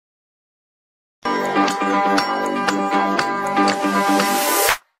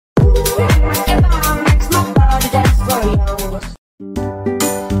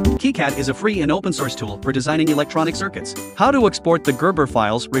KiCad is a free and open source tool for designing electronic circuits. How to export the Gerber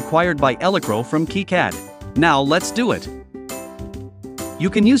files required by Elecrow from KiCad. Now let's do it. You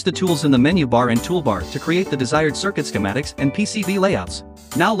can use the tools in the menu bar and toolbar to create the desired circuit schematics and PCB layouts.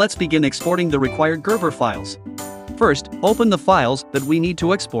 Now let's begin exporting the required Gerber files. First, open the files that we need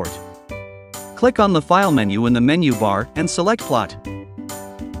to export. Click on the File menu in the menu bar and select Plot.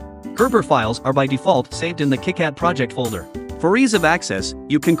 Gerber files are by default saved in the KiCad project folder. For ease of access,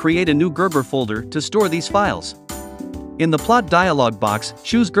 you can create a new Gerber folder to store these files. In the Plot dialog box,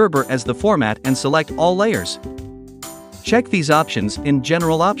 choose Gerber as the format and select All Layers. Check these options in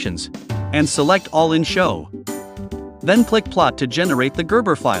General Options, and select All in Show. Then click Plot to generate the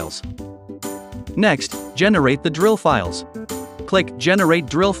Gerber files. Next, generate the drill files. Click Generate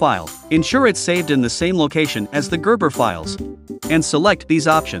Drill File. Ensure it's saved in the same location as the Gerber files, and select these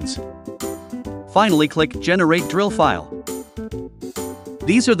options. Finally, click Generate Drill File.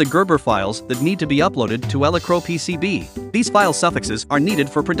 These are the Gerber files that need to be uploaded to ElecrowPCB. These file suffixes are needed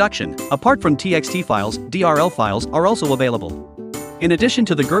for production. Apart from TXT files, DRL files are also available. In addition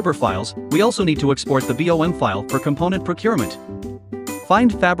to the Gerber files, we also need to export the BOM file for component procurement.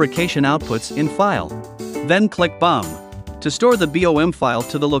 Find fabrication outputs in File. Then click BOM to store the BOM file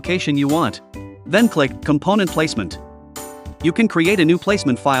to the location you want. Then click Component Placement. You can create a new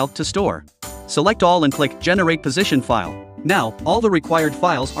placement file to store. Select All and click Generate Position File. Now, all the required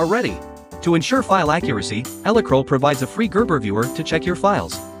files are ready. To ensure file accuracy, Elecrow provides a free Gerber viewer to check your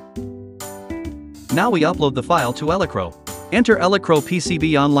files. Now we upload the file to Elecrow. Enter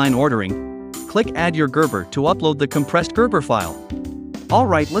ElecrowPCB online ordering. Click Add your Gerber to upload the compressed Gerber file.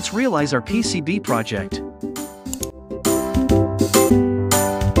 Alright, let's realize our PCB project.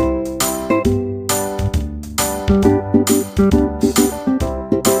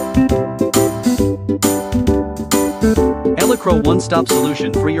 Elecrow one-stop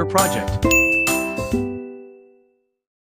solution for your project.